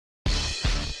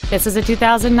This is a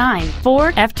 2009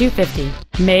 Ford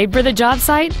F-250, made for the job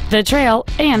site, the trail,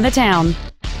 and the town.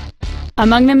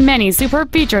 Among the many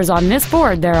superb features on this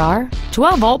Ford there are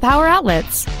 12-volt power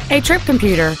outlets, a trip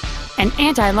computer, an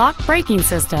anti-lock braking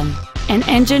system, an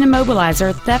engine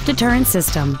immobilizer theft deterrent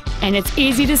system, and it's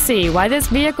easy to see why this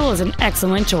vehicle is an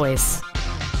excellent choice.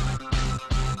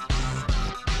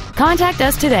 Contact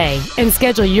us today and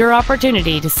schedule your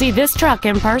opportunity to see this truck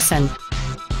in person.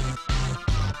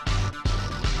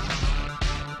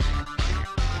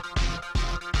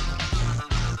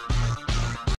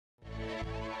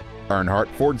 Earnhardt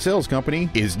Ford Sales Company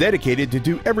is dedicated to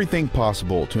do everything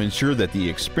possible to ensure that the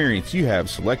experience you have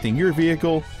selecting your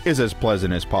vehicle is as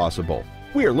pleasant as possible.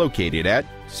 We are located at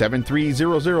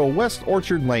 7300 West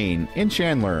Orchard Lane in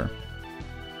Chandler.